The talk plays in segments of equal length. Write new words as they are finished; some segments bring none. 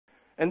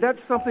And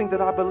that's something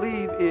that I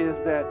believe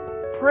is that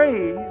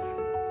praise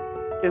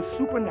is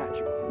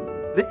supernatural.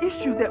 The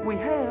issue that we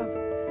have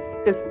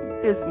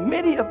is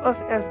many of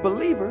us as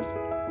believers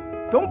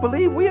don't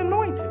believe we're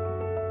anointed.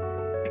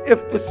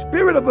 If the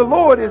Spirit of the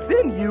Lord is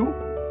in you,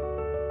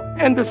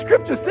 and the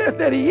scripture says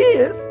that He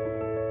is,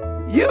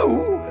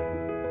 you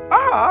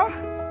are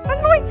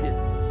anointed.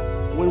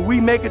 When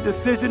we make a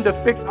decision to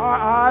fix our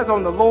eyes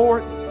on the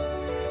Lord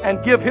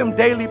and give Him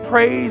daily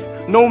praise,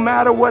 no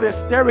matter what is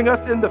staring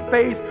us in the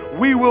face,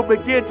 we will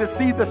begin to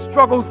see the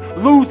struggles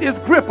lose its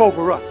grip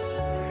over us.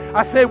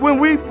 I said, when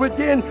we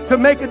begin to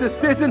make a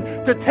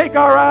decision to take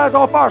our eyes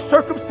off our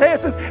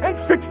circumstances and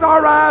fix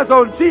our eyes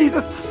on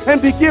Jesus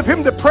and give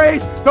Him the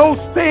praise,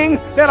 those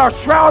things that are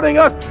shrouding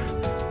us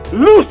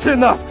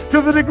loosen us to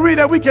the degree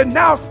that we can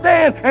now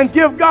stand and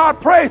give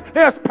God praise.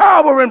 There's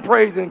power in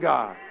praising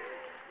God.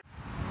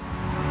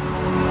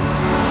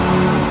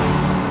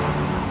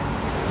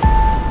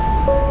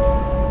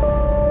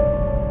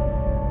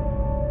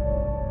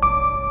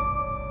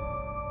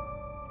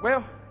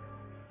 Well,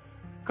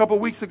 a couple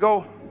weeks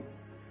ago,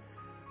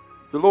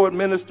 the Lord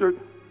ministered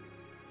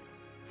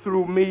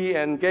through me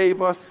and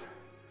gave us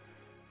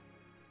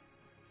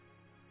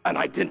an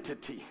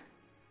identity.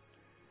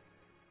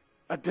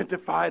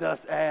 Identified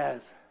us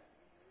as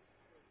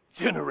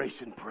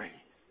Generation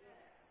Praise.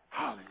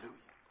 Hallelujah.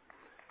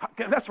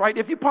 That's right.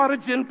 If you're part of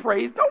Gen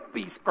Praise, don't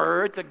be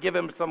scared to give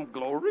Him some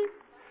glory.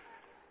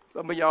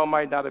 Some of y'all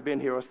might not have been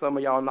here, or some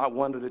of y'all not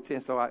one of the 10.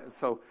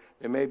 So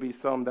there may be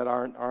some that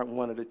aren't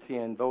one of the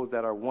 10. Those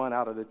that are 1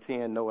 out of the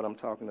 10 know what I'm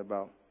talking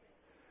about.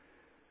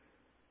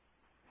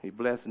 He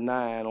blessed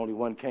 9. Only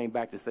 1 came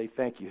back to say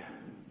thank you.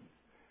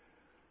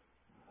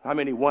 How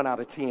many 1 out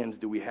of 10s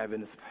do we have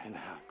in this?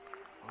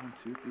 1,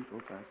 2, 3, 4,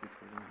 5, 6,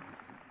 7, 8, 9.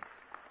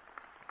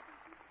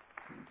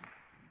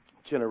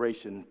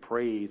 Generation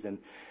Praise, and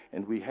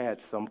we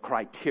had some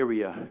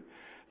criteria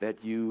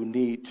that you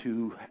need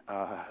to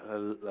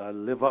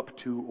live up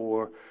to,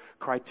 or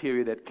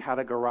criteria that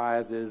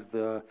categorizes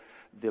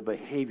the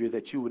behavior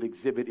that you would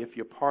exhibit if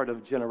you're part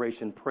of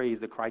Generation Praise.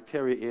 The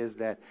criteria is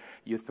that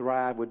you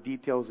thrive with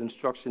details,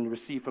 instruction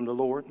received from the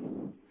Lord,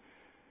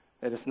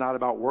 that it's not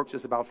about works,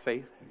 it's about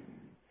faith,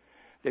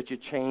 that you're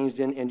changed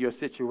in your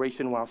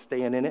situation while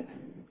staying in it,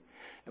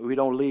 and we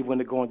don't leave when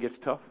the going gets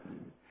tough,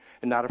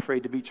 and not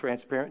afraid to be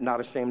transparent, not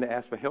ashamed to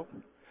ask for help,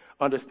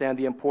 understand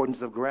the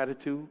importance of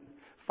gratitude,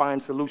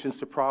 find solutions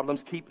to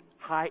problems, keep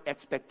high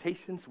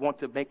expectations, want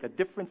to make a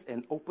difference,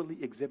 and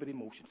openly exhibit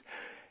emotions.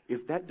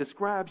 If that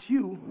describes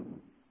you,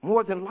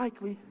 more than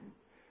likely,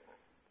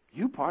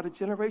 you part of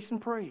Generation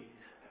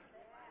Praise.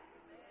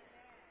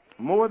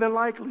 More than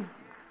likely.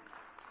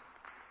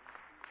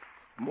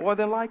 More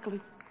than likely.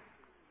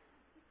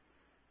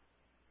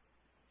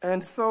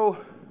 And so,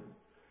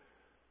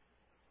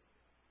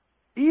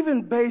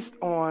 even based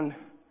on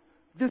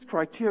this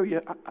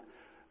criteria,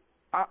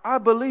 I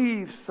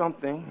believe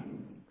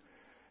something,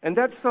 and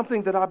that's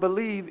something that I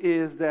believe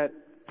is that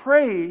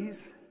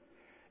praise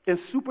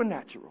is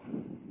supernatural.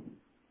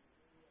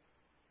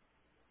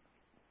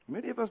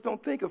 Many of us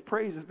don't think of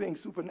praise as being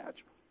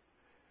supernatural,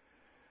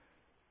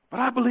 but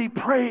I believe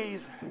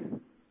praise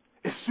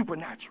is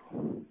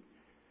supernatural.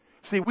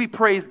 See, we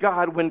praise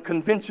God when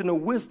conventional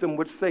wisdom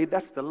would say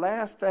that's the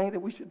last thing that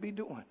we should be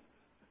doing.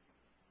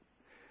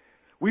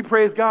 We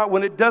praise God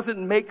when it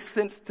doesn't make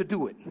sense to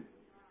do it.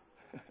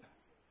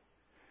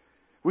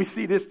 We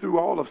see this through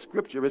all of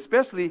Scripture,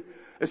 especially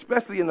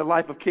in the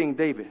life of King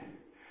David.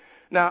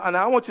 Now, and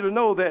I want you to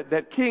know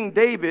that King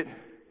David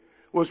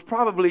was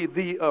probably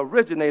the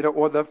originator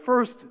or the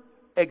first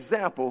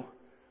example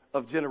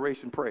of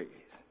Generation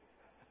Praise.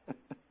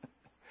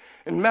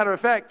 And matter of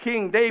fact,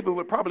 King David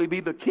would probably be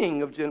the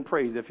king of Gen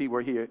Praise if he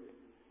were here.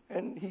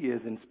 And he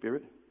is in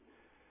spirit.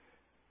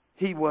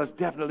 He was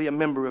definitely a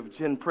member of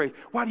Gen Praise.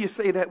 Why do you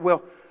say that?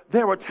 Well,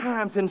 there were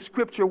times in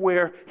Scripture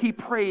where he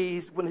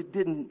praised when it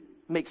didn't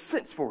make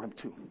sense for him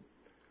to.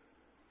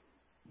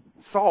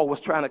 Saul was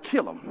trying to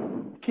kill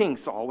him. King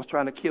Saul was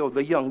trying to kill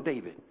the young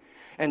David.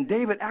 And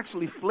David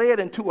actually fled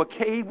into a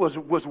cave,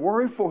 was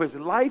worried for his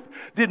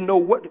life, didn't know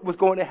what was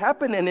going to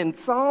happen. And in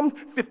Psalm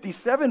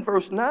 57,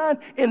 verse 9,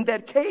 in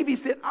that cave, he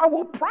said, I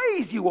will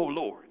praise you, O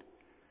Lord,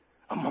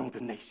 among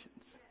the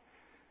nations.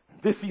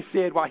 This he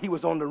said while he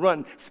was on the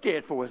run,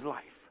 scared for his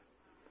life.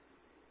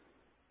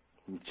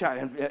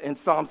 In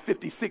Psalms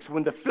 56,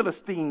 when the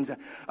Philistines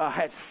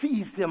had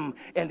seized him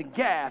in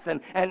Gath,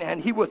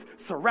 and he was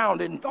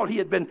surrounded and thought he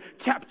had been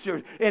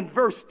captured. In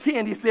verse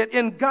 10, he said,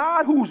 in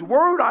God whose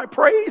word I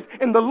praise,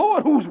 in the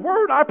Lord whose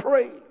word I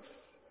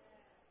praise.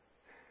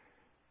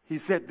 He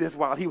said this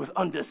while he was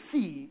under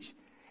siege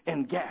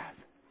in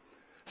Gath.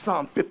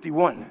 Psalm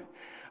 51,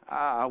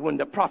 when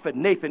the prophet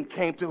Nathan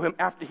came to him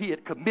after he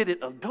had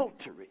committed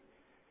adultery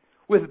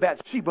with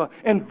Bathsheba.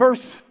 In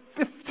verse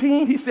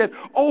 15, he said,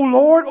 O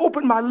Lord,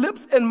 open my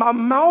lips and my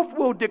mouth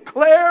will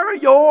declare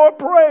your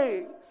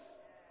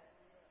praise.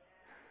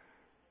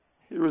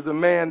 Here was a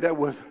man that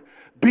was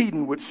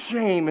beaten with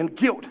shame and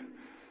guilt.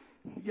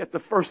 Yet the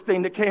first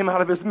thing that came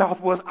out of his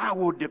mouth was, I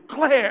will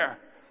declare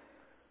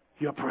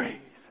your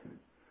praise.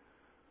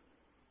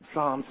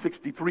 Psalm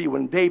 63,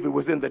 when David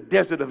was in the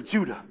desert of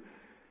Judah,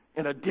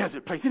 in a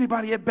desert place.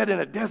 Anybody ever been in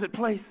a desert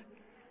place?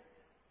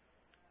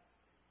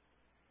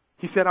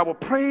 He said, I will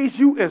praise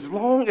you as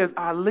long as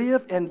I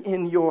live, and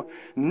in your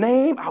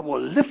name I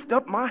will lift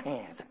up my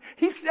hands.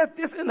 He said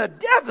this in a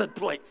desert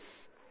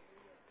place.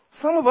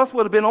 Some of us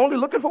would have been only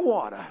looking for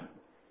water.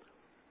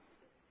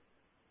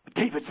 But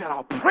David said,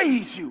 I'll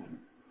praise you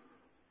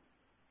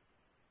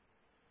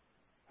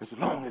as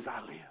long as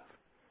I live.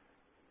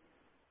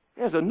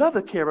 There's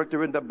another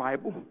character in the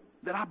Bible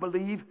that I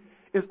believe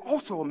is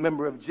also a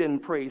member of Gen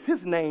Praise.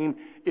 His name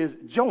is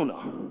Jonah.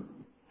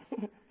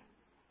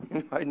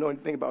 Anybody know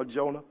anything about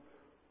Jonah?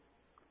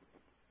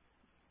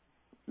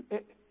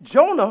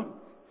 Jonah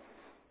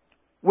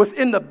was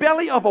in the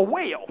belly of a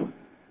whale.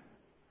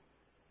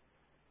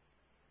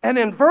 And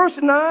in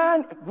verse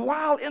 9,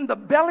 while in the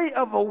belly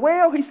of a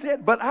whale, he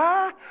said, but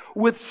I,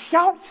 with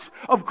shouts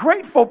of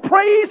grateful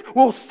praise,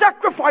 will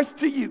sacrifice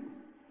to you.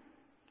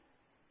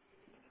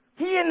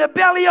 He in the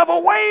belly of a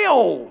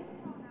whale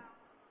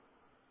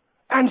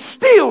and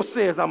still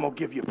says, I'm going to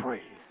give you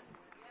praise.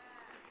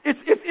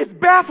 It's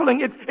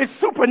baffling. It's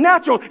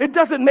supernatural. It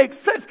doesn't make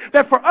sense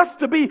that for us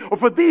to be, or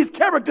for these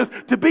characters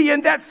to be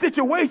in that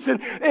situation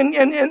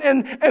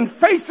and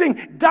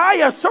facing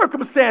dire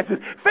circumstances,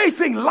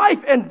 facing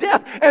life and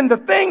death, and the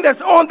thing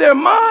that's on their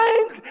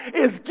minds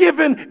is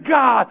giving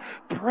God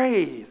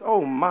praise.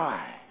 Oh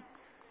my.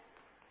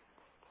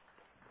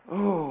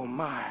 Oh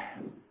my.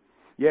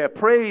 Yeah,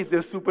 praise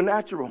is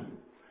supernatural.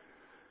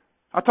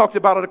 I talked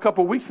about it a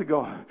couple weeks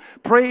ago.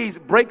 Praise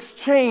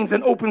breaks chains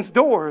and opens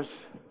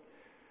doors.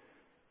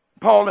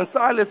 Paul and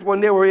Silas, when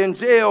they were in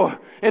jail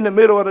in the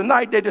middle of the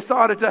night, they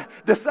decided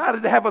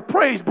to have a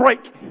praise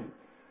break.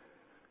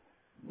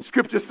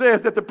 Scripture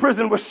says that the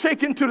prison was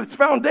shaken to its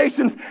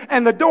foundations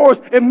and the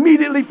doors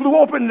immediately flew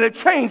open and the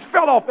chains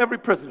fell off every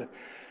prisoner.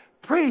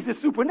 Praise is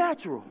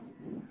supernatural.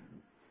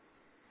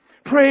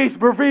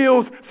 Praise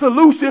reveals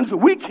solutions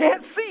we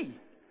can't see.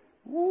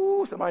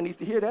 Ooh, somebody needs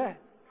to hear that.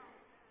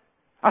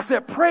 I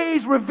said,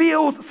 praise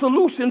reveals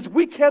solutions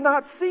we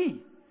cannot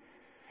see.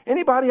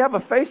 Anybody ever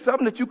faced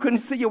something that you couldn't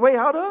see your way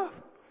out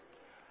of?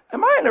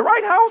 Am I in the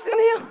right house in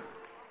here?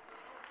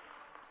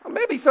 Or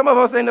maybe some of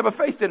us ain't never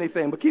faced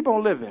anything, but keep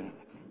on living.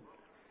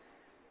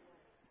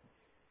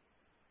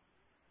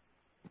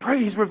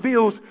 Praise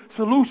reveals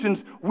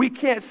solutions we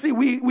can't see.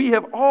 We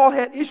have all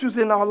had issues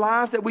in our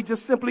lives that we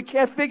just simply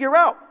can't figure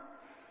out.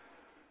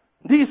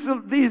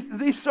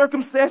 These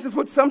circumstances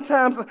would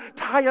sometimes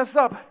tie us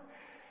up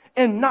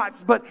in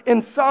knots, but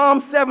in Psalm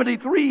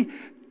 73,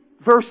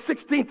 verse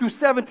 16 through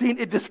 17,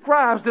 it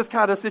describes this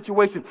kind of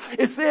situation.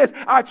 It says,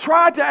 I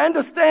tried to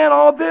understand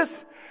all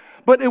this,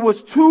 but it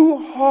was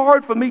too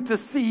hard for me to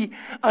see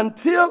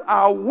until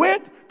I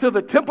went to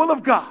the temple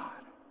of God.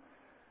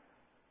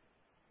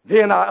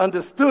 Then I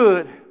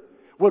understood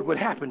what would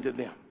happen to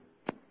them.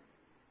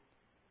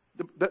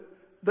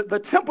 The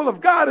temple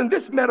of God in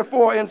this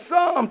metaphor in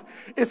Psalms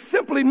is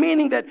simply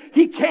meaning that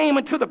he came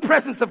into the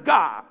presence of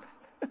God.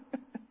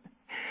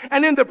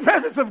 And in the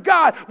presence of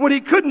God, what he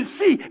couldn't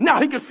see,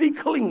 now he could see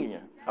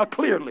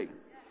clearly.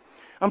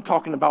 I'm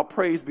talking about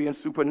praise being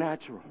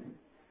supernatural.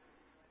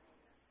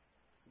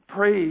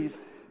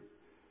 Praise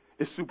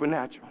is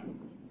supernatural.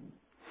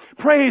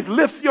 Praise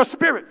lifts your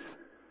spirits.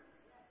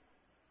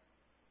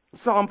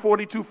 Psalm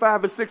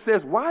 42:5-6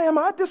 says, why am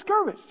I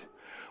discouraged?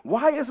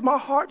 Why is my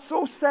heart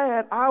so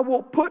sad? I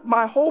will put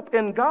my hope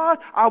in God.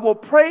 I will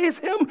praise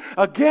him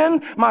again,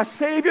 my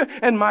Savior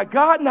and my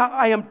God. Now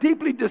I am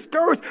deeply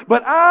discouraged,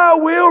 but I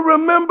will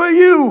remember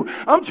you.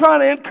 I'm trying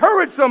to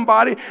encourage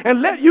somebody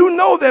and let you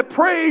know that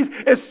praise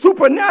is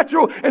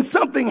supernatural and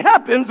something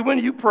happens when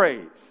you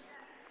praise.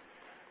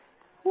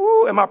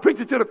 Ooh, am I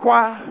preaching to the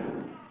choir?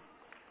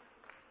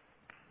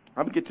 I'm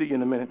going to get to you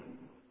in a minute.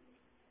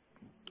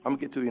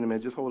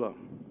 Just hold up.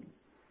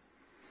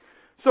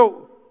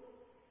 So,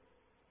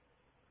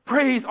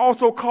 praise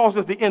also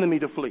causes the enemy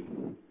to flee.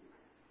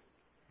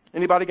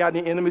 Anybody got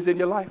any enemies in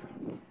your life?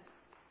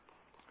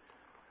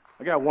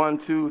 I got 1,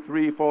 2,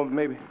 3, 4,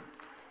 maybe.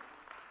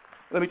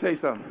 Let me tell you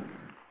something.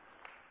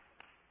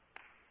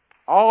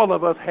 All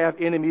of us have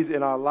enemies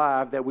in our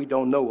life that we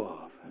don't know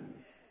of.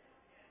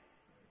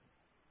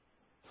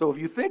 So if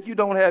you think you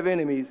don't have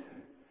enemies,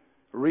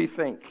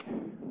 rethink.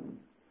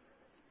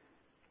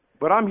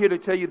 But I'm here to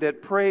tell you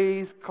that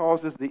praise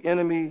causes the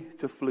enemy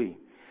to flee.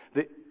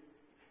 The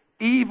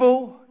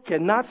evil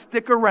cannot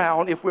stick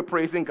around if we're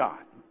praising God.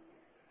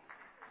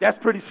 That's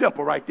pretty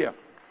simple right there.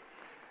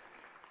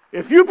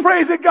 If you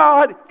praising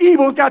God,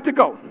 evil's got to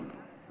go.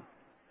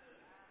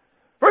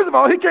 First of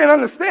all, he can't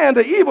understand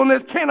the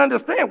evilness, can't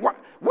understand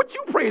what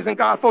you praising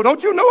God for.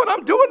 Don't you know what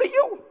I'm doing to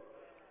you?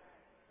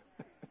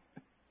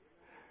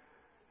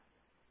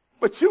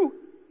 But you,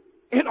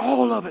 in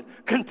all of it,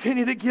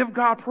 continue to give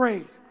God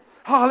praise.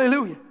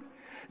 Hallelujah.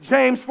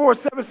 James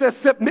 4:7 says,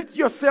 submit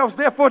yourselves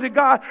therefore to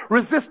God,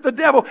 resist the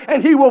devil,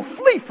 and he will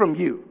flee from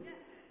you.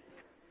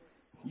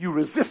 You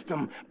resist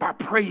him by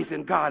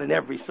praising God in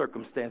every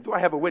circumstance. Do I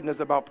have a witness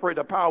about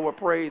the power of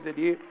praise in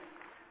here?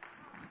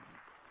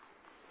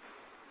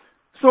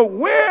 So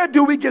where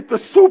do we get the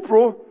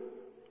super?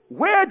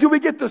 Where do we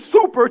get the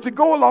super to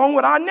go along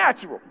with our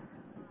natural?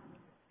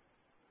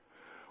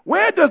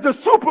 Where does the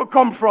super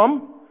come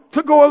from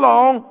to go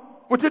along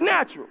with the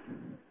natural?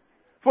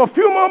 For a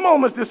few more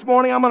moments this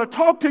morning, I'm going to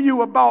talk to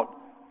you about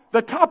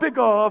the topic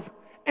of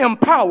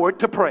empowered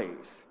to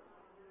praise.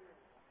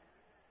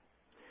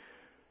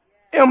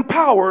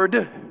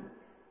 Empowered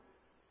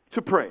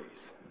to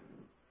praise.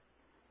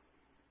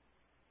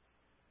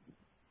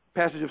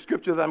 Passage of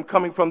scripture that I'm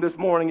coming from this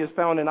morning is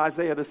found in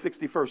Isaiah, the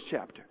 61st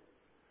chapter.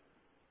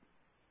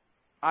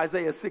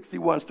 Isaiah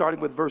 61,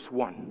 starting with verse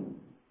 1.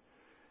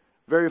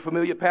 Very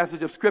familiar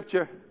passage of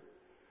scripture.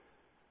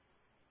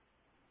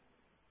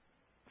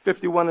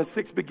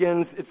 51:6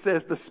 begins. It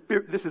says, the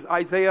Spirit, this is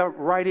Isaiah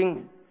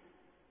writing.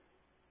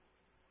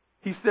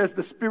 He says,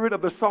 the Spirit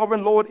of the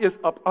sovereign Lord is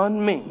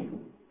upon me,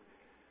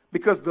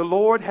 because the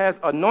Lord has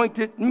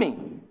anointed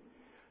me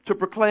to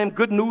proclaim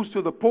good news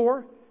to the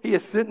poor. He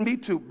has sent me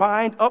to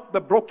bind up the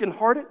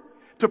brokenhearted,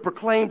 to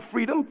proclaim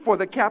freedom for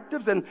the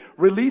captives and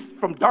release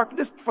from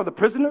darkness for the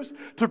prisoners,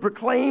 to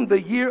proclaim the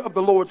year of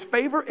the Lord's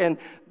favor and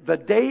the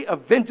day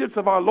of vengeance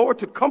of our Lord,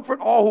 to comfort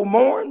all who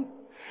mourn.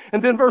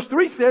 And then verse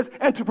 3 says,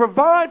 and to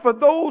provide for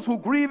those who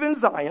grieve in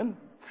Zion,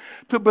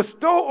 to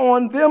bestow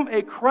on them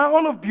a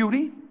crown of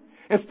beauty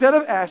instead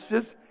of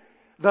ashes,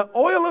 the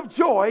oil of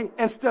joy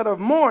instead of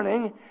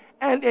mourning,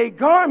 and a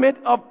garment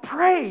of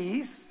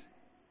praise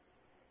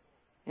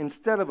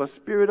instead of a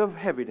spirit of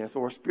heaviness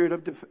or a spirit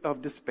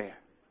of despair.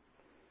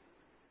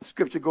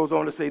 Scripture goes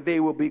on to say, they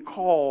will be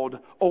called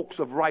oaks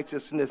of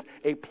righteousness,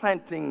 a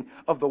planting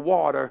of the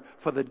water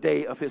for the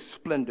day of his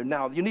splendor.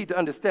 Now, you need to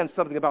understand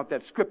something about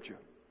that scripture.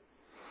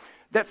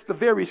 That's the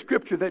very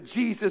scripture that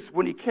Jesus,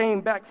 when he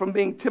came back from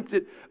being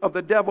tempted of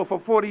the devil for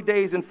 40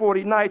 days and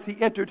 40 nights, he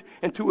entered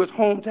into his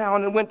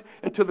hometown and went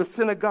into the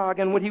synagogue.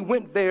 And when he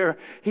went there,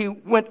 he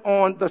went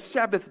on the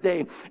Sabbath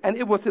day. And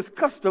it was his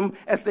custom,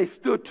 as they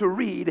stood to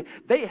read,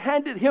 they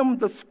handed him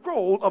the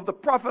scroll of the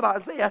prophet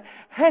Isaiah,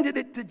 handed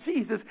it to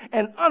Jesus,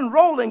 and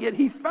unrolling it,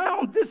 he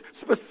found this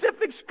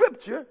specific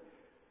scripture.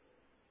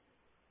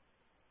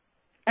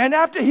 And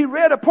after he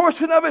read a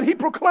portion of it, he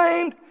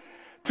proclaimed,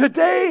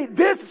 today,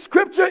 this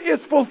scripture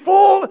is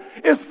fulfilled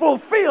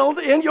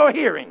in your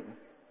hearing.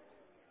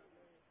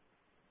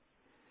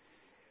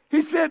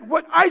 He said,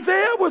 what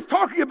Isaiah was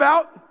talking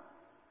about,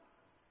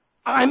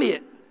 I'm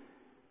it.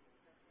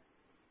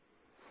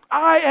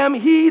 I am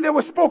he that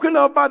was spoken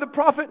of by the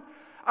prophet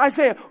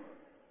Isaiah.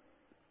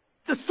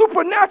 The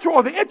supernatural,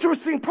 or the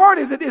interesting part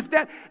is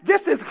that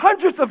this is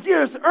hundreds of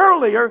years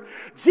earlier.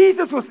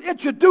 Jesus was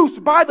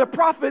introduced by the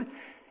prophet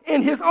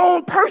in his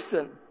own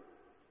person.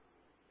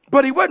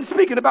 But he wasn't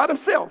speaking about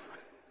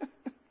himself.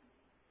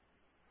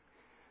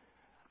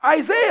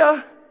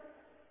 Isaiah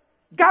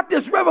got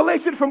this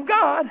revelation from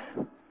God,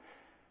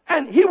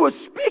 and he was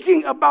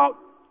speaking about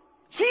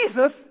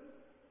Jesus,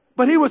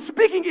 but he was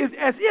speaking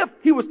as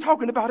if he was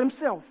talking about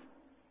himself.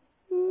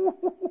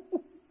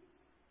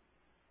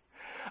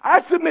 I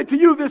submit to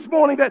you this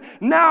morning that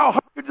now,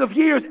 hundreds of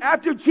years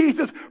after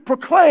Jesus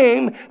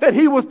proclaimed that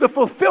he was the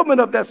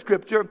fulfillment of that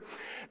scripture,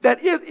 that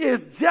it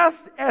is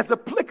just as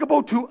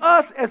applicable to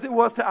us as it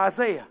was to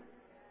Isaiah.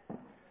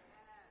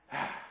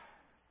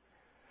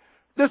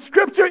 The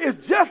scripture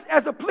is just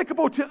as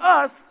applicable to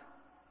us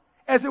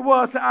as it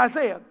was to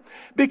Isaiah.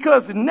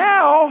 Because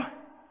now,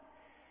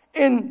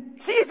 in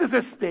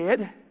Jesus'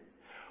 stead,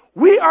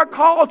 we are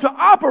called to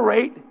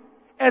operate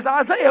as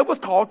Isaiah was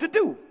called to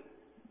do.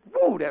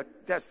 Woo,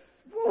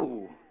 that's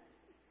woo.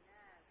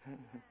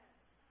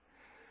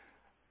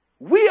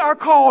 We are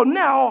called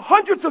now,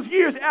 hundreds of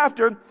years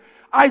after.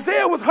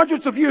 Isaiah was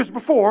hundreds of years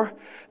before,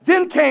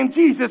 then came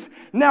Jesus.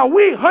 Now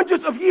we,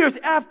 hundreds of years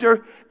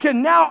after,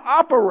 can now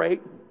operate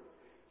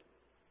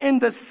in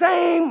the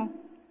same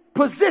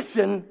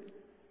position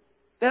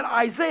that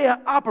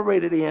Isaiah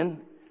operated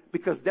in,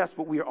 because that's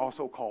what we are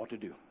also called to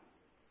do.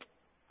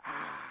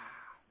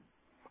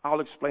 I'll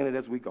explain it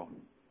as we go.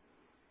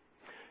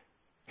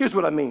 Here's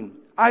what I mean.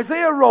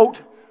 Isaiah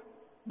wrote,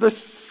 the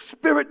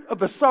Spirit of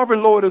the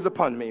sovereign Lord is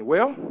upon me.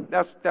 Well,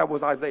 that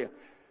was Isaiah.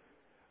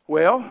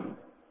 Well,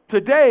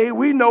 today,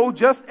 we know,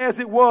 just as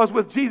it was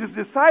with Jesus'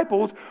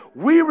 disciples,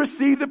 we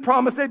receive the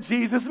promise that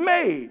Jesus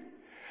made.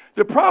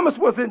 The promise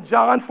was in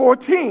John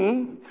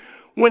 14,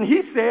 when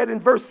he said in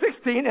verse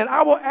 16, and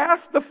I will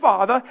ask the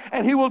Father,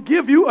 and he will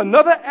give you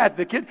another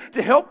advocate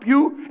to help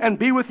you and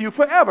be with you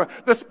forever,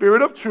 the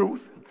Spirit of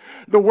truth.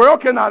 The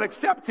world cannot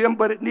accept him,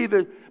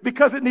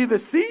 because it neither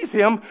sees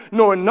him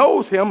nor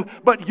knows him,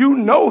 but you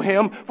know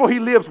him, for he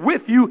lives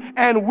with you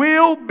and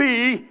will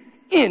be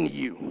in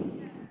you.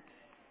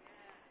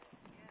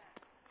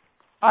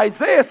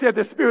 Isaiah said,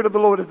 the Spirit of the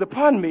Lord is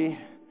upon me.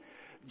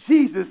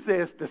 Jesus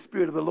says, the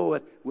Spirit of the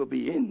Lord will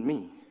be in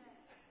me.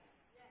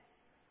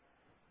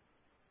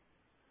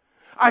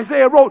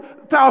 Isaiah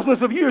wrote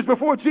thousands of years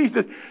before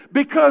Jesus,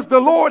 because the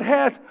Lord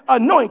has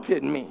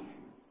anointed me.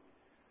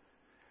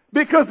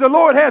 Because the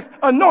Lord has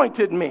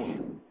anointed me.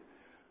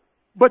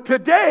 But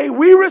today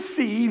we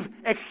receive,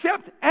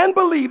 accept, and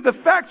believe the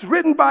facts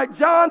written by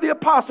John the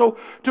Apostle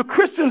to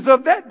Christians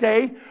of that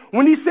day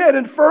when he said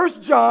in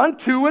 1 John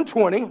 2 and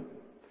 20,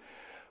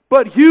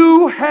 but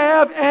you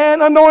have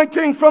an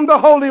anointing from the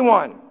Holy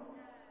One,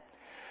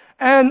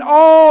 and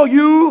all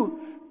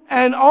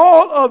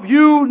of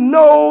you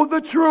know the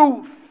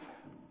truth.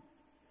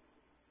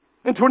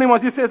 In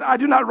 21, he says, I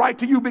do not write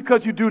to you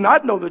because you do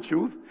not know the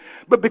truth,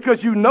 but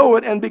because you know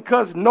it, and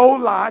because no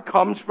lie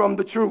comes from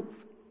the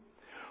truth.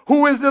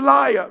 Who is the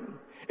liar?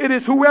 It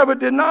is whoever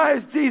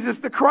denies Jesus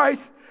the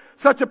Christ.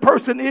 Such a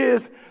person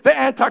is the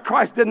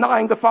Antichrist,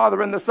 denying the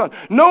Father and the Son.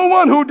 No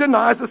one who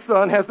denies the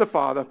Son has the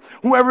Father.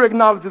 Whoever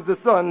acknowledges the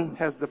Son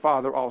has the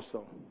Father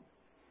also.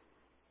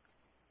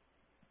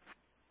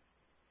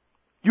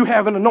 You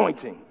have an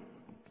anointing.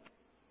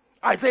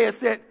 Isaiah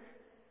said,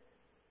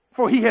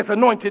 for he has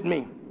anointed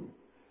me.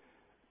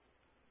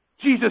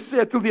 Jesus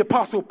said through the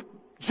Apostle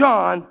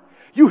John,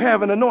 you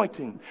have an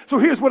anointing. So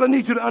here's what I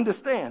need you to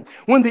understand.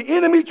 When the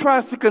enemy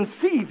tries to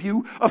conceive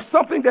you of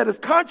something that is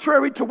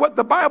contrary to what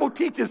the Bible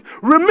teaches,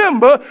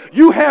 remember,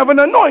 you have an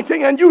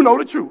anointing and you know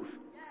the truth.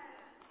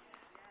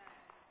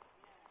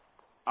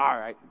 All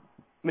right,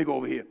 let me go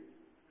over here.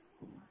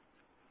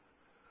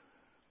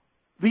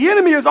 The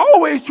enemy is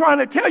always trying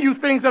to tell you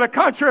things that are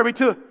contrary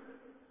to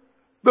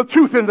the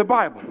truth in the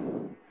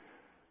Bible.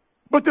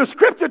 But the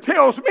scripture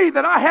tells me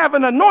that I have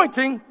an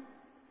anointing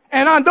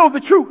and I know the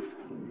truth.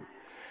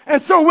 And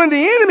so when the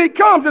enemy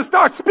comes and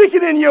starts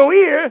speaking in your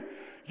ear,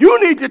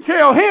 you need to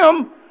tell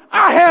him,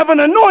 I have an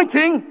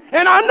anointing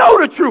and I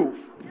know the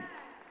truth.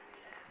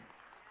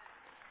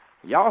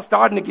 Y'all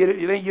starting to get it.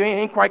 You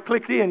ain't quite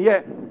clicked in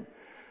yet.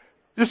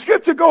 The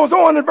scripture goes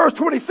on in verse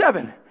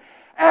 27.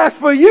 As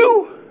for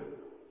you,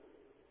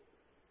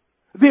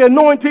 the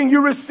anointing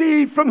you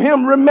received from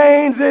him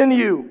remains in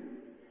you,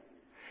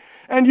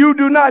 and you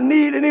do not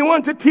need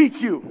anyone to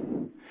teach you.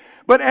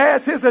 But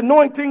as his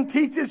anointing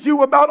teaches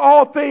you about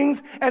all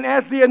things, and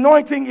as the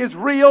anointing is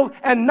real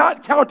and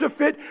not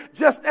counterfeit,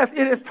 just as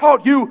it has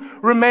taught you,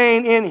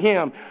 remain in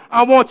him.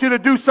 I want you to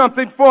do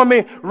something for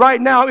me right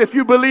now if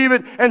you believe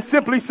it, and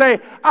simply say,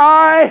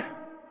 I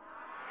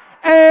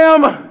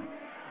am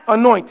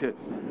anointed.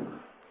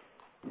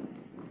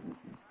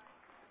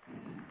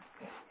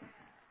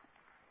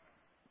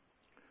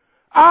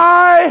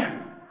 I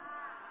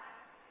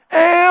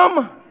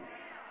am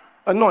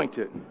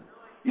anointed.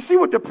 You see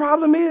what the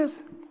problem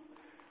is?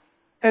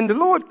 And the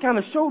Lord kind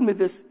of showed me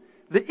this.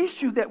 The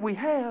issue that we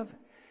have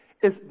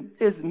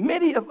is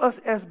many of us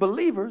as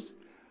believers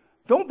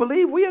don't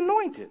believe we're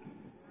anointed.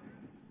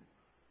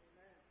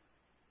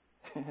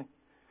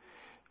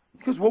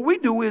 Because what we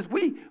do is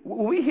when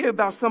we hear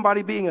about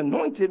somebody being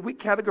anointed, we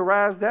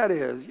categorize that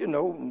as,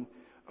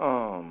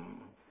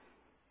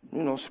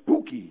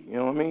 spooky, you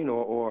know what I mean?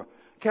 Or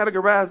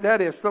categorize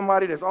that as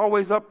somebody that's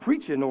always up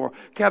preaching, or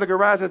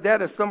categorize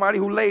that as somebody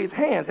who lays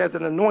hands, has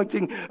an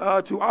anointing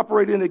to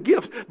operate in the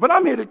gifts. But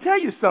I'm here to tell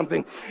you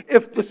something.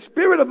 If the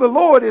Spirit of the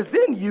Lord is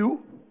in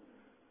you,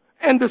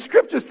 and the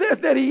scripture says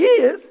that he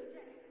is,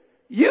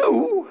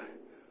 you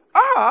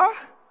are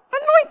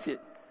anointed.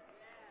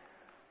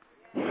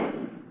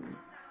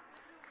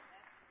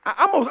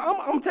 I'm going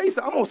to tell you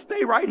something. I'm going to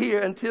stay right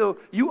here until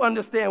you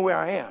understand where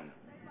I am.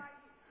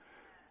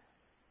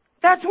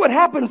 That's what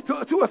happens to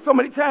us so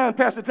many times,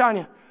 Pastor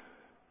Tanya.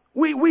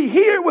 We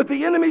hear what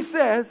the enemy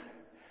says,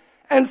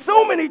 and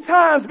so many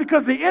times,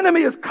 because the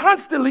enemy is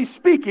constantly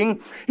speaking,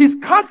 he's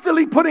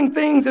constantly putting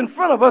things in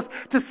front of us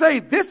to say,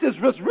 this is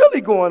what's really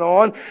going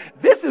on.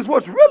 This is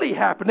what's really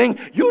happening.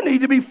 You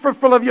need to be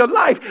fearful of your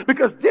life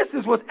because this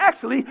is what's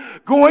actually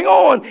going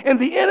on. And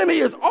the enemy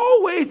is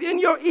always in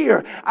your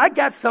ear. I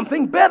got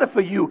something better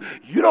for you.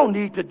 You don't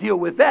need to deal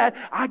with that.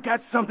 I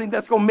got something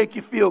that's going to make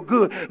you feel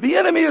good. The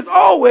enemy is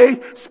always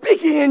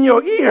speaking in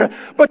your ear.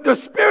 But the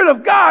Spirit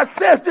of God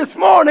says this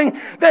morning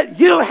that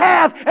you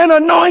have an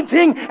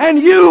anointing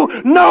and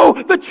you know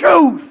the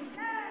truth.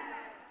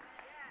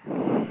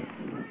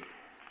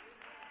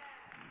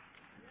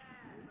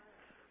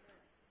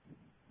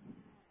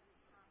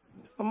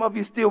 Some of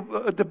you still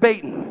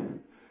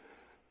debating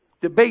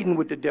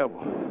with the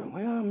devil.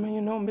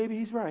 Well, maybe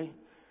he's right.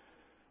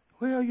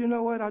 Well, you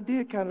know what? I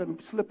did kind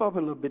of slip up a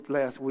little bit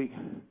last week.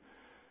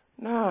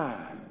 Nah.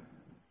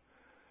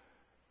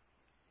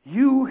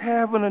 You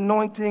have an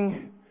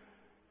anointing.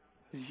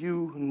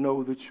 You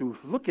know the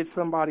truth. Look at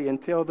somebody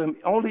and tell them,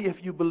 only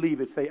if you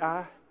believe it, say,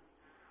 I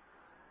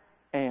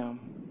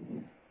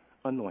am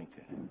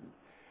anointed.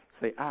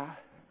 Say, I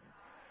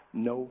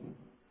know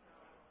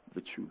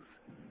the truth.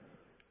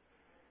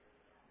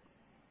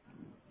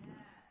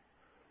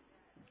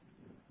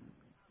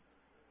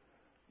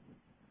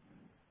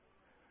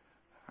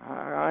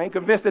 I ain't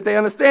convinced that they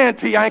understand,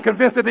 T. I ain't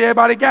convinced that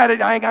everybody got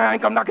it.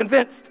 I'm not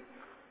convinced.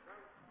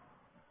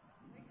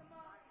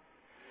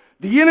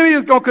 The enemy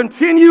is going to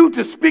continue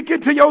to speak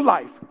into your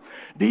life.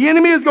 The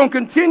enemy is going to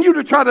continue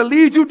to try to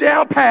lead you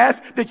down paths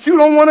that you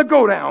don't want to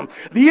go down.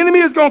 The enemy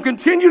is going to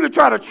continue to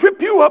try to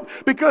trip you up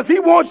because he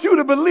wants you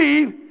to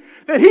believe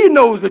that he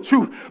knows the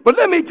truth. But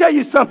let me tell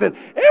you something.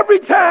 Every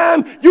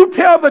time you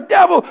tell the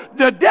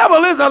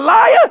devil is a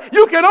liar,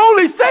 you can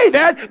only say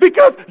that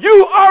because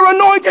you are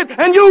anointed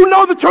and you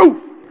know the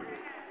truth.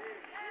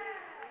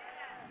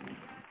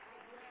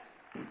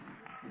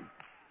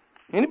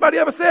 Anybody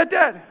ever said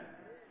that?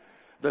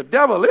 The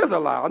devil is a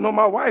liar. I know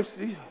my wife,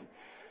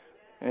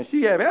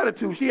 she have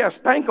attitude. She have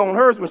stank on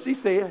hers when she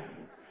said,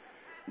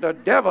 the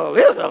devil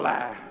is a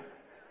liar.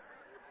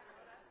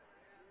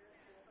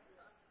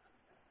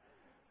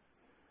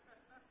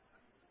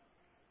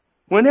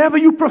 Whenever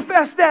you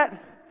profess that,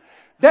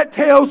 that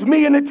tells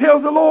me and it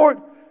tells the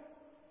Lord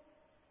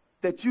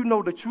that you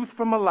know the truth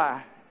from a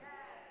lie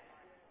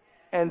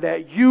and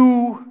that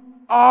you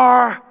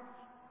are.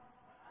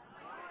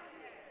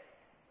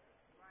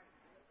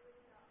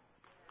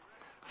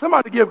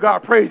 Somebody give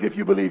God praise if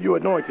you believe you're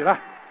anointed.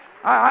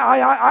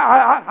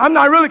 I'm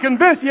not really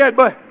convinced yet,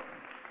 but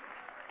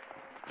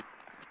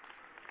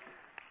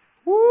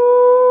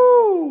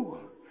woo,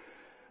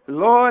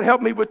 Lord,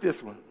 help me with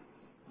this one.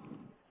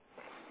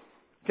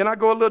 Can I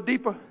go a little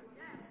deeper?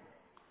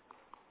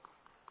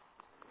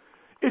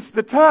 It's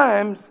the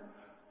times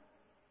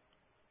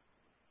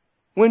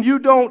when you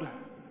don't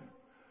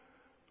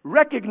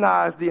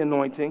recognize the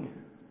anointing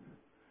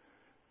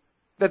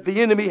that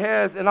the enemy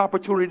has an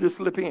opportunity to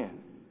slip in.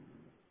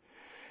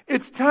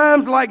 It's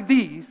times like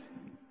these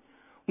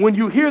when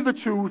you hear the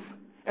truth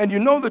and you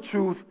know the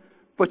truth,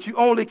 but you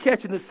only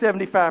catching the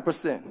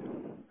 75%.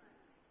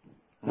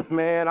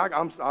 Man,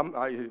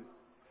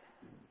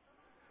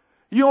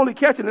 you only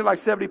catching it like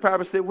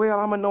 75%. Well,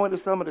 I'm anointed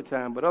some of the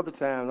time, but other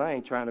times I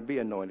ain't trying to be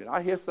anointed.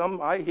 I hear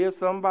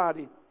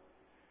somebody.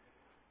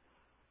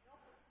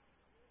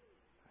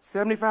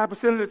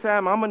 75% of the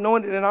time I'm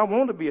anointed and I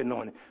want to be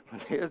anointed.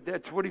 But there's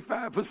that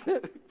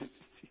 25%.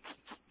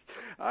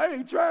 I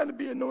ain't trying to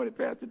be anointed,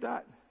 Pastor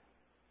Dot.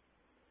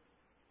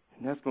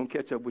 And that's going to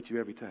catch up with you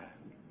every time.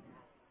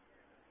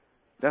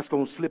 That's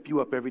going to slip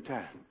you up every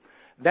time.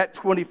 That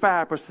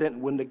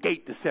 25% will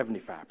negate the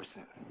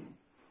 75%.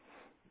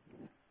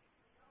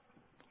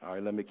 All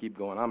right, let me keep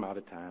going. I'm out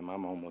of time.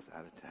 I'm almost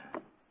out of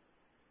time.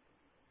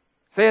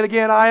 Say it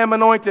again. I am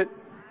anointed.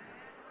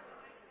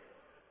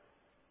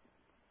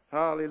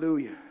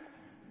 Hallelujah.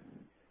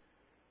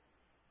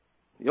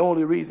 The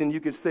only reason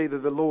you could say that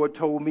the Lord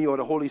told me or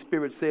the Holy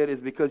Spirit said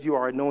is because you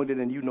are anointed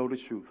and you know the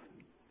truth.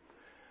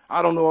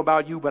 I don't know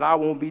about you, but I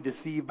won't be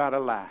deceived by the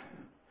lie.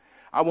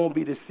 I won't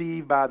be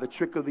deceived by the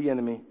trick of the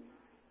enemy.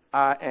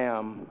 I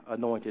am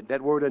anointed.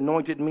 That word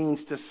anointed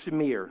means to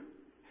smear.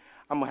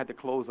 I'm going to have to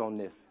close on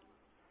this.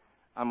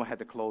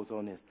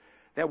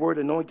 That word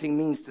anointing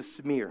means to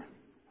smear.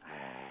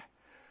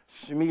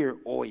 Smear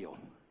oil.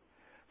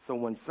 So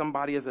when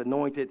somebody is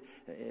anointed,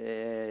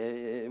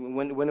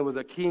 when it was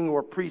a king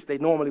or a priest, they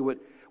normally would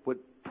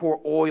pour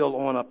oil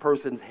on a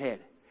person's head.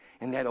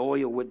 And that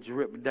oil would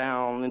drip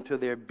down into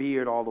their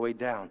beard all the way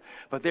down.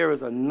 But there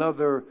is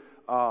another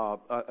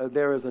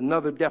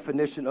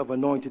definition of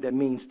anointed that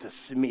means to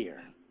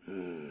smear.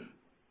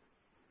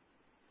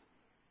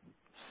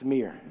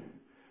 Smear.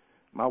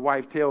 My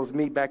wife tells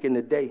me back in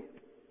the day,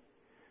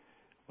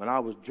 when I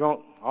was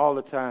drunk all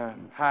the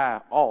time,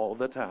 high all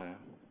the time,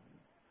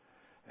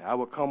 I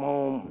would come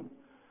home,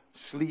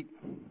 sleep,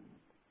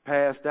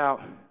 passed out,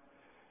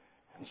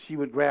 and she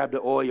would grab the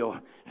oil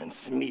and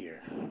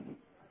smear.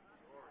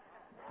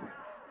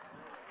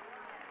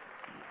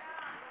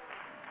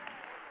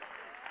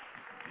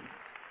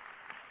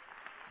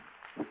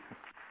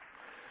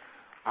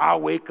 I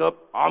wake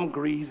up, I'm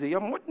greasy.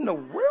 What in the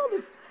world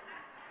is...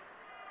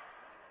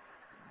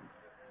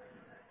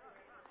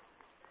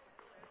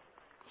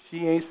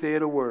 She ain't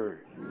said a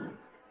word.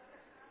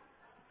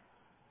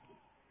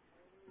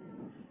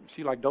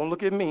 She like, don't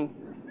look at me.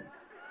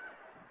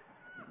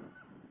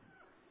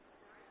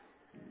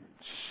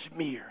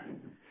 Smear.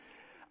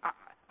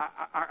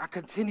 I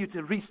continue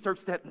to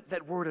research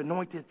that word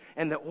anointed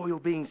and the oil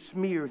being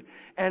smeared.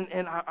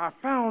 And I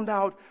found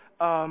out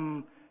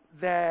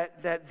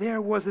that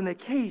there was an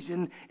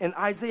occasion in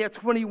Isaiah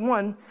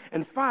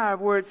 21:5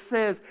 where it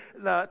says,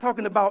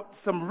 talking about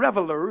some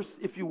revelers,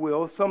 if you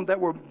will, some that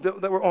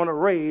were on a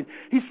raid.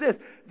 He says,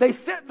 they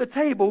set the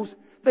tables,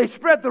 they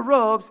spread the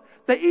rugs,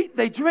 they eat,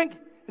 they drink,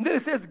 and then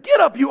it says, get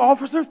up, you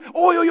officers,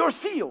 oil your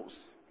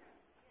shields.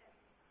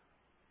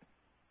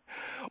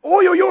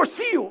 Oil your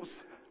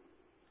shields.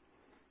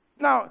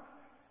 Now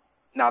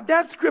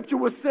that scripture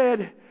was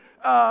said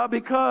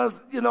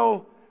because, you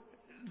know,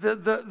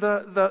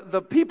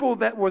 the people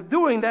that were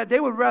doing that, they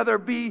would rather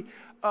be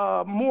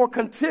more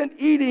content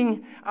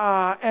eating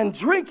and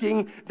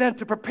drinking than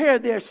to prepare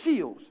their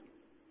shields.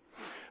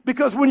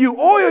 Because when you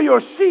oil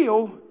your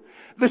shield,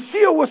 the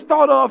shield was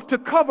thought of to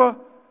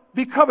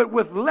be covered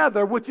with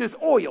leather, which is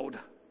oiled.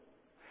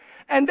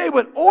 And they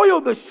would oil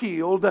the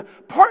shield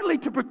partly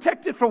to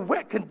protect it from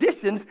wet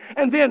conditions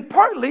and then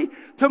partly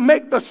to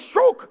make the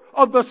stroke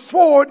of the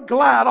sword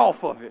glide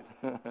off of it.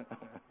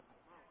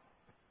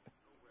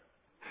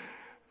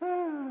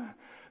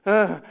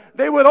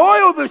 They would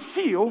oil the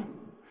shield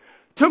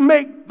to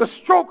make the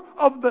stroke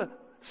of the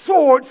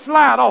sword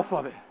slide off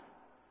of it.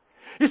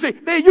 You see,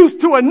 they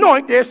used to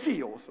anoint their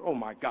shields. Oh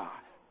my God.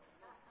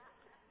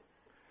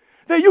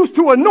 They used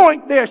to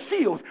anoint their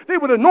shields. They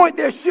would anoint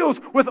their shields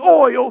with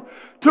oil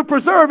to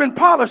preserve and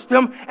polish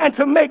them and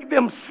to make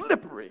them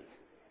slippery,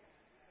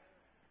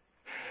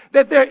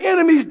 that their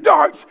enemies'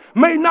 darts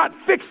may not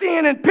fix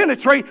in and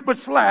penetrate, but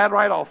slide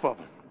right off of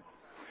them.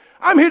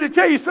 I'm here to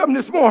tell you something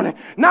this morning.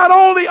 Not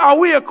only are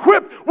we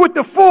equipped with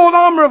the full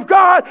armor of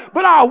God,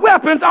 but our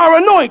weapons are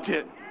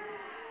anointed.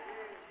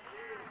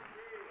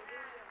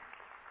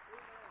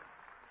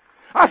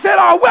 I said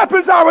our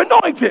weapons are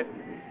anointed.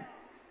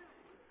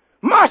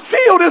 My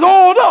shield is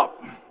oiled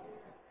up.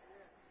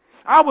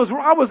 I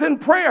was in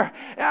prayer,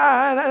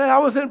 and I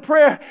was in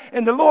prayer,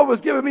 and the Lord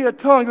was giving me a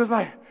tongue. It was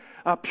like,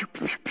 pew,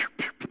 pew, pew,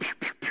 pew, pew, pew,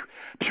 pew,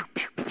 pew,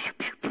 pew, pew, pew,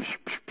 pew,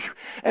 pew, pew.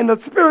 And the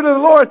Spirit of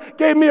the Lord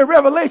gave me a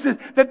revelation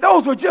that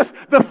those were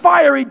just the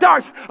fiery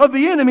darts of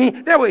the enemy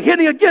that were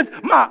hitting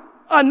against my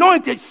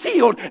anointed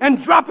shield and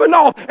dropping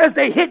off as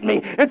they hit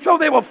me. And so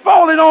they were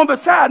falling on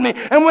beside me.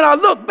 And when I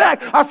looked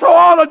back, I saw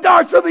all the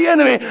darts of the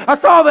enemy. I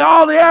saw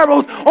all the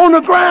arrows on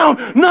the ground.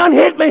 None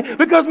hit me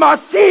because my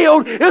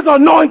shield is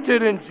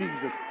anointed in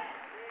Jesus'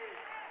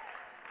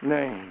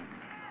 name.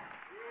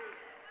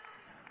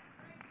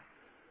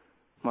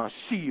 My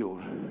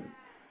shield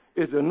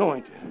is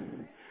anointed.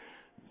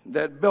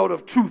 That belt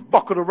of truth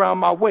buckled around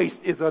my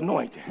waist is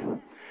anointed.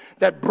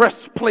 That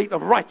breastplate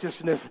of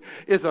righteousness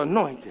is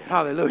anointed.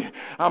 Hallelujah.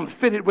 I'm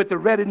fitted with the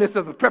readiness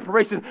of the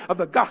preparation of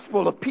the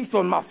gospel of peace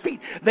on my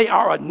feet. They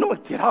are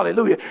anointed.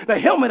 Hallelujah. The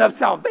helmet of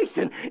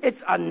salvation,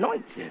 it's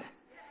anointed.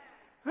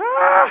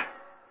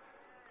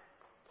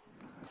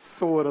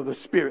 Sword of the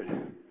Spirit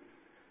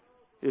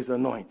is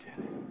anointed.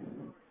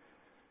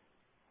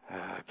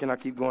 Can I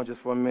keep going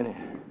just for a minute?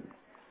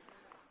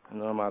 I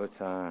know I'm out of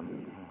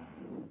time.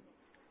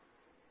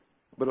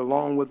 But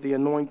along with the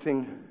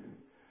anointing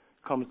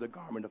comes the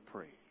garment of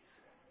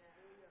praise.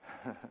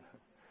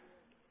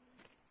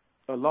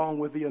 Along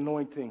with the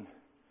anointing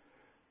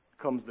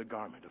comes the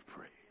garment of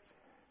praise.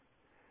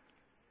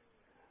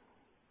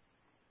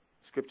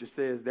 Scripture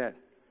says that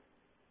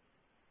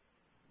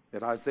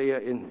Isaiah,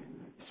 in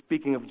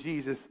speaking of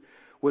Jesus,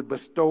 would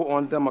bestow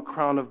on them a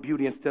crown of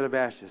beauty instead of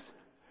ashes,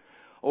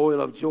 oil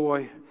of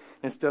joy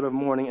instead of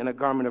mourning, and a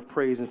garment of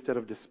praise instead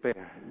of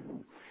despair.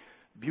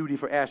 Beauty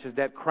for ashes,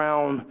 that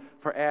crown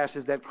for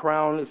ashes, that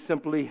crown is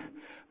simply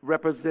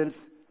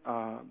represents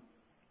a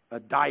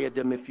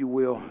diadem, if you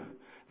will,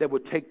 that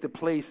would take the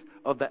place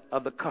of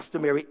the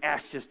customary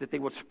ashes that they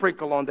would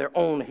sprinkle on their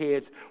own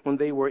heads when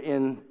they were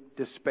in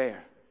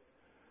despair.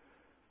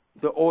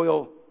 The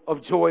oil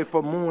of joy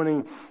for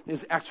mourning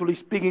is actually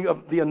speaking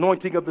of the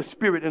anointing of the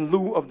Spirit in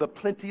lieu of the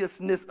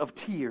plenteousness of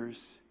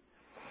tears,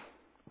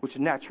 which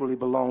naturally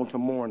belong to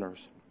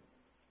mourners.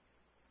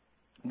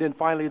 Then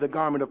finally, the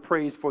garment of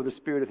praise for the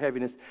spirit of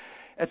heaviness.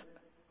 That's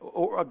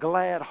or a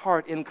glad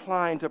heart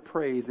inclined to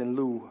praise in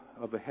lieu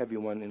of a heavy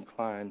one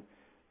inclined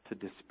to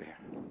despair.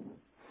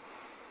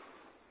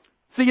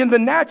 See, in the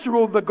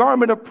natural, the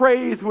garment of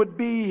praise would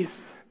be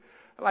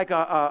like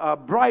a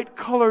bright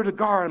colored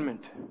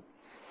garment,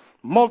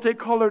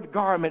 multicolored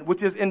garment,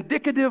 which is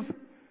indicative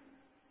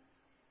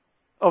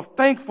of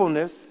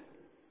thankfulness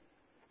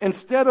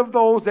instead of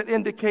those that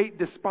indicate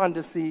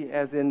despondency,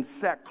 as in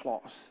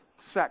sackcloth.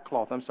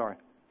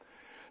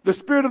 The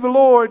Spirit of the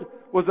Lord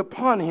was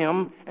upon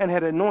him and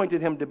had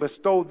anointed him to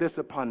bestow this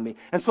upon me.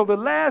 And so the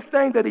last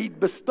thing that he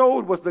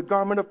bestowed was the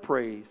garment of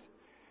praise.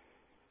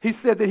 He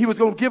said that he was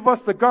going to give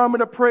us the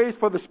garment of praise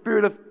for the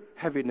spirit of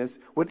heaviness,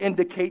 which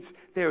indicates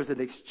there is an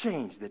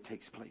exchange that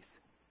takes place.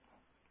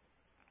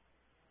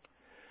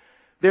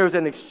 There is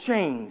an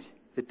exchange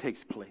that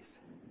takes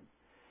place.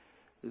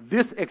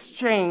 This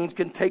exchange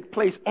can take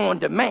place on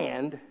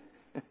demand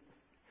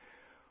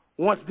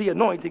once the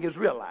anointing is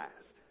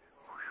realized.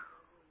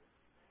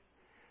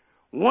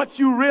 Once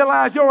you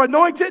realize you're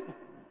anointed,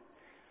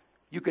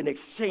 you can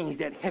exchange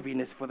that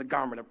heaviness for the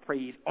garment of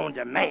praise on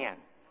demand.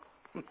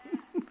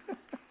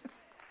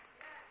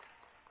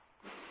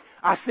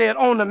 I said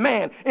on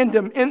demand, in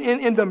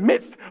the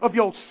midst of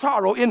your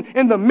sorrow,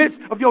 in the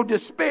midst of your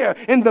despair,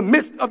 in the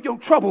midst of your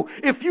trouble.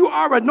 If you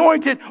are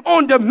anointed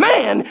on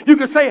demand, you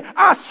can say,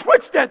 I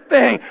switch that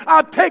thing.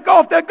 I take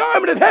off that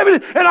garment of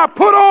heaviness and I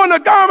put on the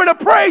garment of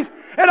praise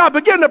and I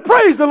begin to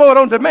praise the Lord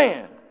on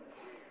demand.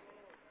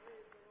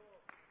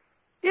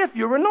 If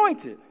you're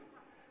anointed.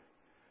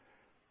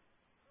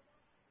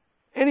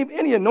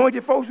 Any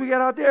anointed folks we got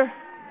out there?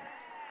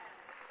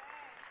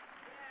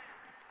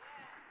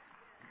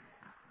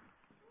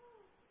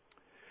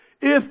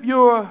 If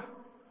you're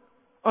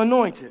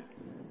anointed.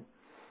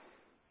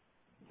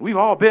 We've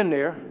all been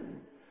there.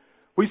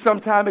 We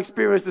sometimes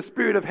experience the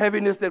spirit of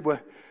heaviness that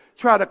will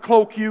try to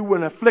cloak you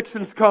when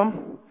afflictions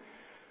come.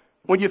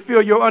 When you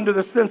feel you're under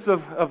the sense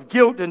of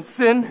guilt and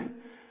sin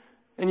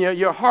and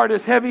your heart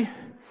is heavy.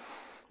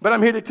 But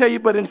I'm here to tell you,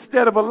 but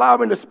instead of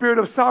allowing the spirit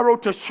of sorrow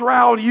to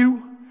shroud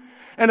you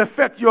and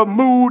affect your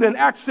mood and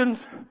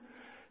actions,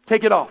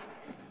 take it off.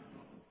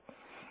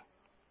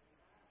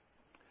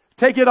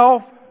 Take it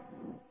off.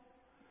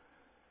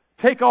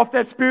 Take off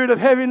that spirit of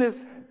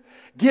heaviness.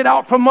 Get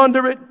out from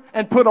under it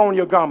and put on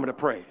your garment of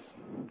praise.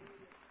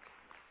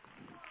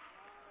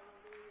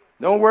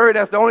 Don't worry,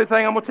 that's the only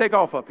thing I'm going to take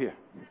off up here.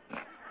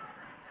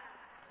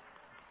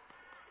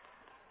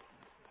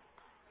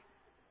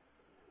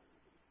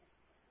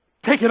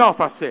 Take it off,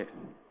 I said.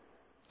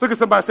 Look at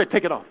somebody and say,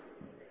 take it off.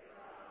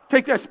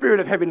 Take that spirit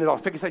of heaviness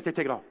off. Take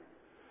it off.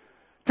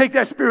 Take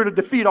that spirit of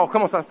defeat off.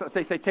 Come on,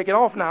 say, take it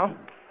off now.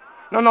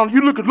 No,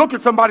 you look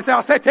at somebody and say,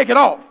 I said, take it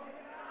off.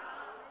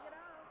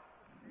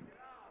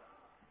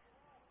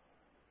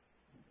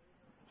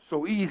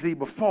 So easily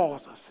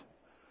befalls us.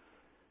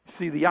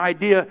 See, the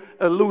idea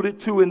alluded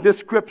to in this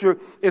scripture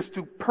is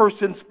to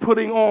persons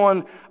putting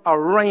on a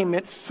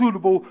raiment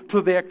suitable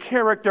to their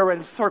character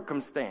and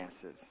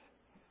circumstances.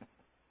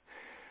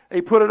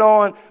 They put it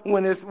on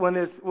when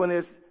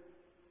it's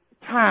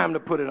time to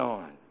put it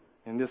on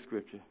in this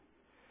scripture.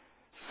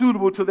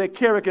 Suitable to their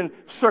character and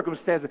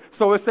circumstances.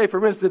 So let's say,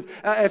 for instance,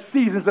 at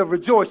seasons of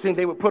rejoicing,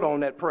 they would put on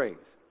that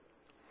praise.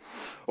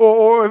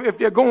 Or if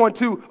they're going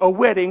to a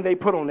wedding, they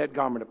put on that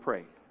garment of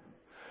praise.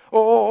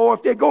 Or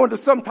if they're going to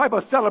some type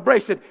of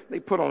celebration, they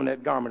put on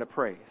that garment of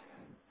praise.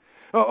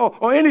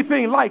 Or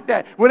anything like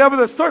that. Whenever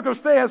the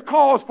circumstance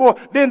calls for,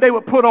 then they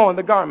would put on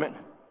the garment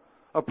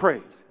of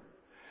praise.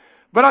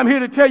 But I'm here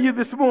to tell you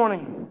this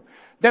morning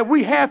that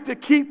we have to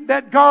keep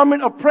that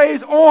garment of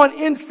praise on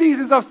in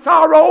seasons of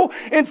sorrow,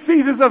 in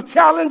seasons of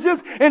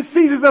challenges, in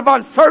seasons of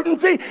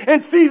uncertainty, in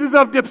seasons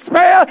of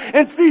despair,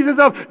 in seasons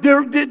of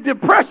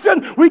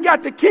depression. We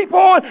got to keep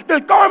on the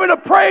garment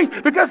of praise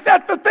because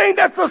that's the thing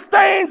that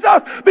sustains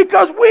us,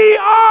 because we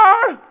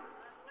are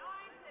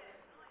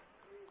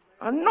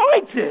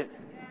anointed.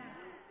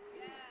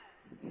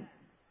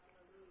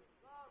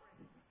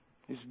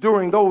 It's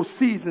during those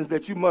seasons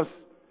that you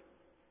must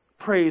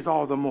praise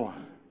all the more.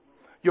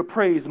 Your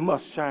praise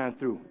must shine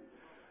through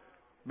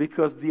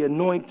because the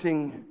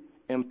anointing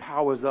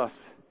empowers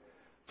us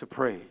to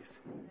praise.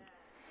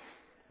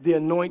 The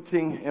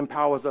anointing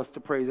empowers us to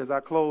praise. As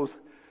I close,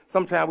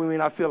 sometimes we may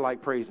not feel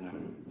like praising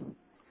Him.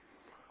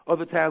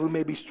 Other times we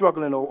may be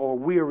struggling or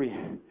weary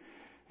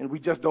and we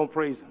just don't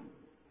praise Him.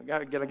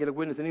 I get a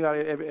witness.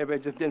 Anybody ever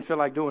just didn't feel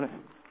like doing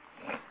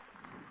it?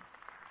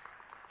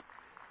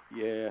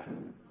 Yeah.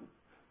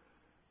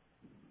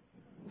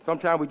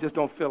 Sometimes we just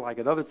don't feel like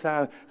it. Other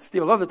times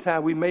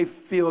we may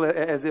feel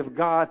as if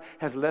God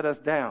has let us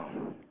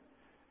down.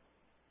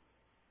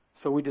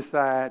 So we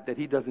decide that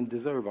He doesn't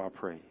deserve our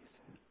praise.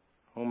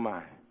 Oh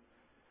my.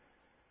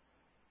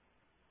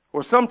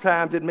 Or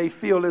sometimes it may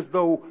feel as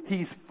though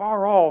He's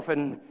far off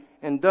and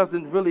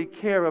doesn't really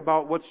care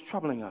about what's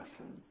troubling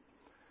us.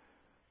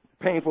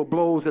 Painful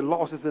blows and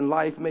losses in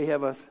life may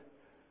have us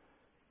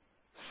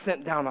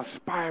sent down a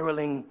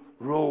spiraling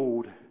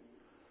road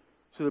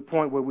to the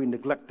point where we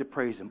neglect to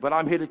praise Him. But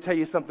I'm here to tell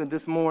you something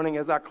this morning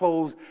as I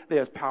close.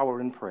 There's power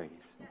in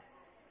praise.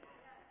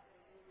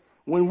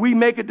 When we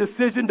make a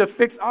decision to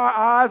fix our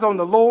eyes on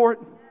the Lord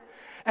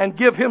and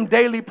give Him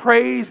daily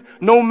praise,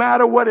 no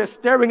matter what is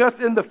staring us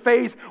in the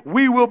face,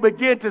 we will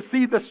begin to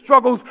see the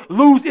struggles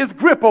lose its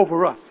grip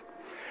over us.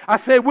 I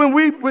said, when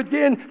we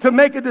begin to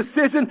make a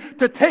decision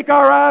to take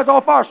our eyes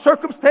off our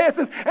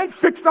circumstances and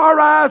fix our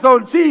eyes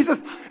on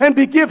Jesus and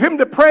give Him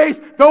the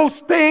praise,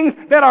 those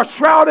things that are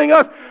shrouding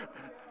us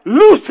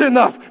loosen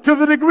us to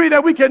the degree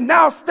that we can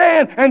now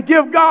stand and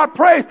give God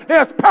praise.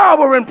 There's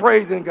power in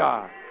praising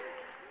God.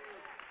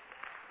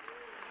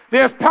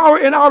 There's power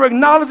in our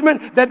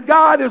acknowledgement that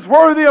God is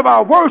worthy of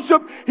our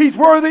worship. He's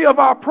worthy of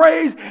our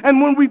praise.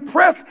 And when we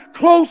press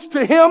close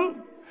to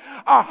Him,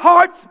 our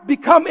hearts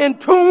become in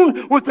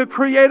tune with the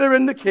Creator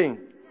and the King.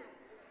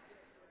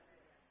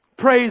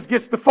 Praise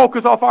gets the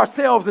focus off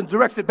ourselves and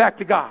directs it back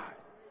to God.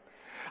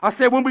 I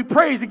said when we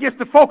praise, it gets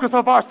the focus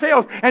off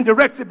ourselves and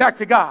directs it back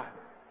to God.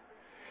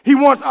 He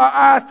wants our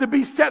eyes to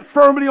be set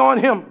firmly on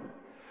Him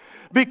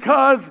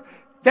because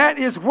that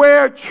is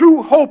where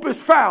true hope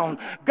is found.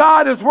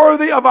 God is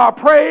worthy of our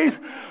praise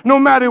no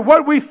matter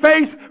what we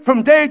face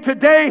from day to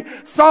day.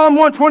 Psalm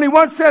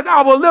 121 says,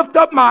 I will lift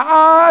up my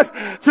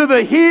eyes to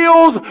the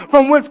hills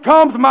from whence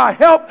comes my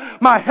help.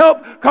 My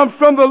help comes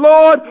from the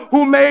Lord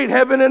who made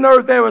heaven and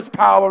earth. There is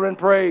power in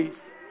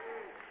praise.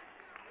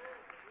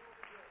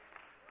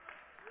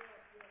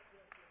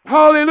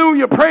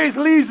 Hallelujah. Praise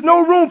leaves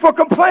no room for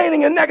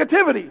complaining and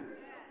negativity.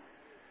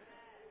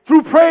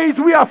 Through praise,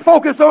 we are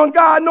focused on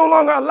God, no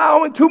longer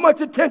allowing too much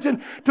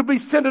attention to be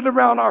centered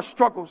around our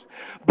struggles.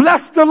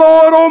 Bless the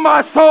Lord, O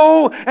my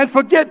soul, and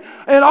forget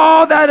and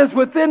all that is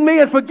within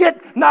me, and forget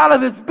not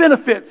of His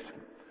benefits,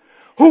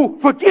 who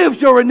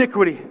forgives your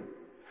iniquity,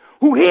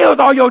 who heals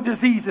all your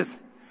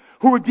diseases,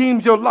 who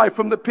redeems your life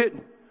from the pit,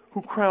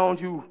 who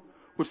crowns you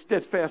with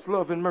steadfast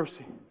love and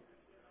mercy.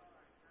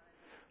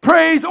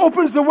 Praise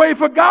opens the way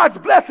for God's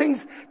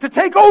blessings to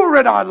take over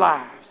in our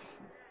lives.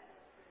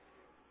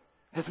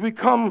 As we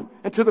come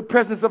into the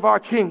presence of our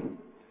King,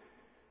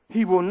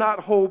 He will not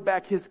hold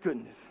back His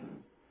goodness.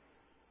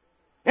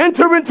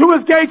 Enter into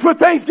His gates with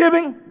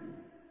thanksgiving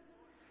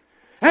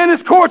and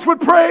His courts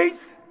with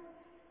praise.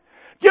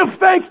 Give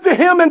thanks to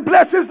Him and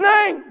bless His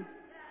name.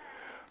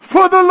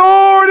 For the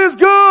Lord is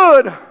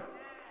good.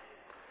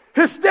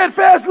 His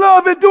steadfast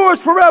love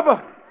endures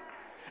forever,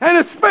 and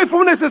his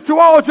faithfulness is to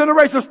all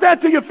generations.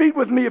 Stand to your feet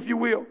with me if you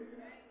will.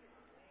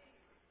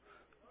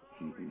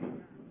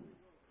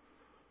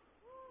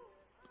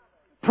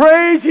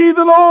 Praise ye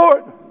the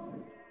Lord.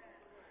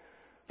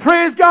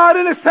 Praise God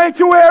in his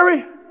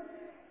sanctuary.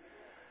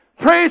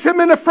 Praise him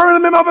in the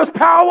firmament of his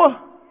power.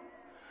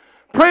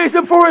 Praise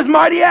him for his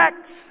mighty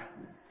acts.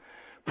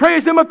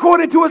 Praise him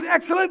according to his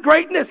excellent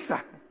greatness.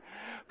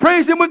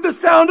 Praise him with the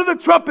sound of the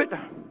trumpet.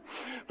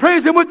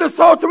 Praise him with the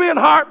psaltery and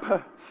harp.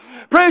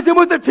 Praise him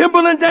with the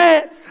timbrel and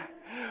dance.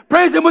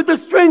 Praise him with the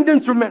stringed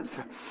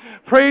instruments.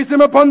 Praise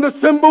him upon the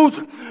cymbals.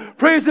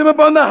 Praise him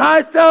upon the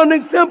high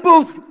sounding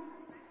cymbals.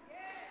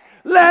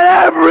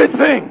 Let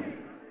everything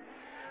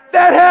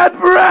that hath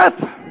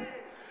breath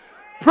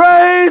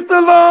praise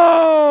the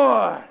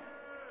Lord.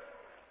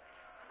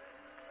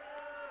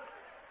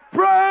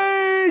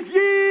 Praise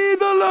ye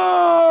the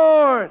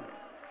Lord.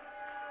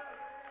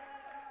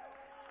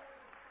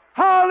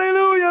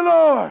 Hallelujah,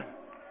 Lord.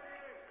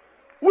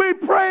 We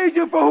praise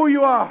you for who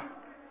you are.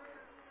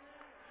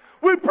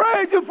 We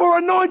praise you for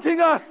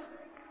anointing us.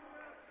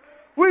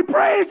 We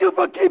praise you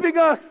for keeping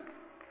us.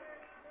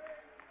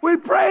 We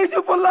praise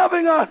you for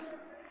loving us.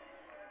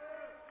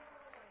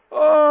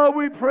 Oh,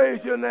 we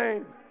praise your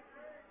name.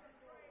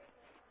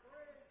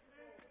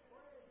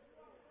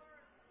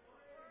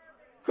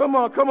 Come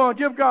on, come on.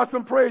 Give God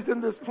some praise in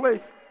this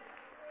place.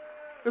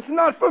 It's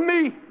not for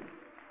me.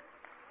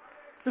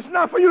 It's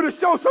not for you to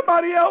show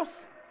somebody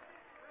else.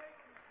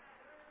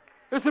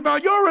 It's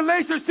about your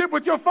relationship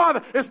with your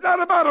Father. It's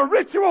not about a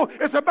ritual.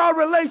 It's about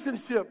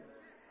relationship.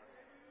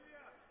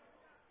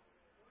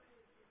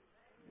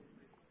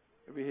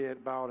 Every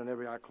head bowed and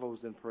every eye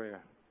closed in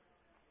prayer.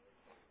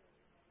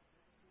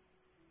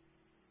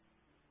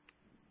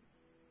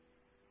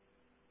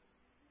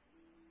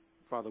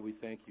 Father, we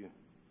thank you.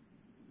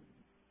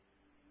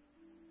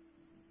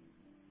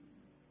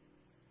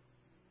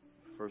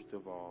 First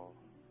of all,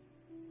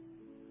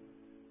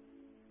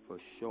 for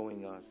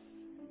showing us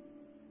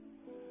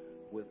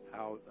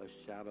without a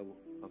shadow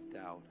of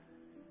doubt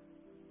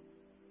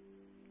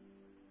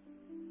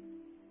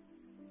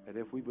that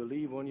if we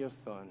believe on your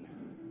Son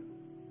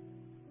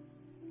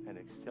and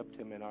accept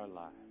him in our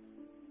life,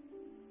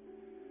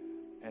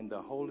 and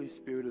the Holy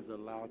Spirit is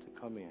allowed to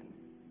come in,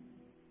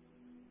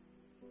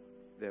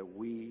 that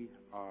we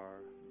are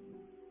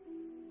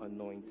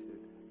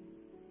anointed.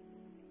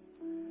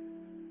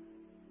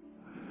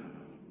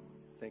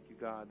 Thank you,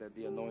 God, that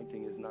the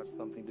anointing is not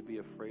something to be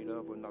afraid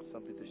of or not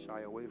something to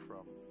shy away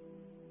from.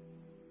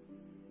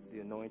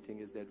 The anointing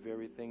is that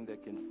very thing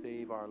that can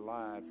save our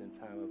lives in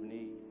time of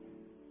need.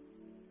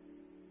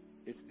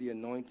 It's the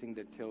anointing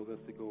that tells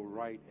us to go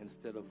right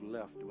instead of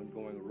left when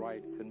going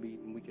right can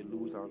mean we could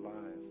lose our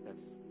lives.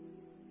 That's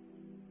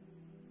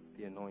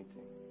the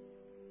anointing.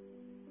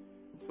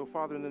 So,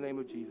 Father, in the name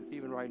of Jesus,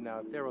 even right now,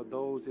 if there are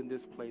those in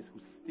this place who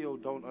still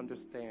don't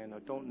understand or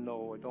don't know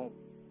or don't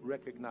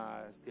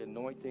recognize the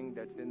anointing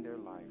that's in their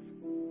life,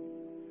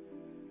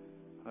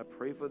 I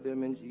pray for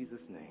them in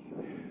Jesus'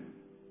 name.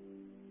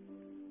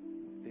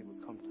 They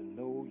would come to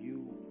know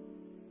you,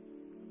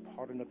 the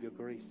pardon of your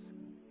grace,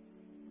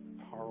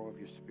 the power of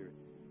your Spirit.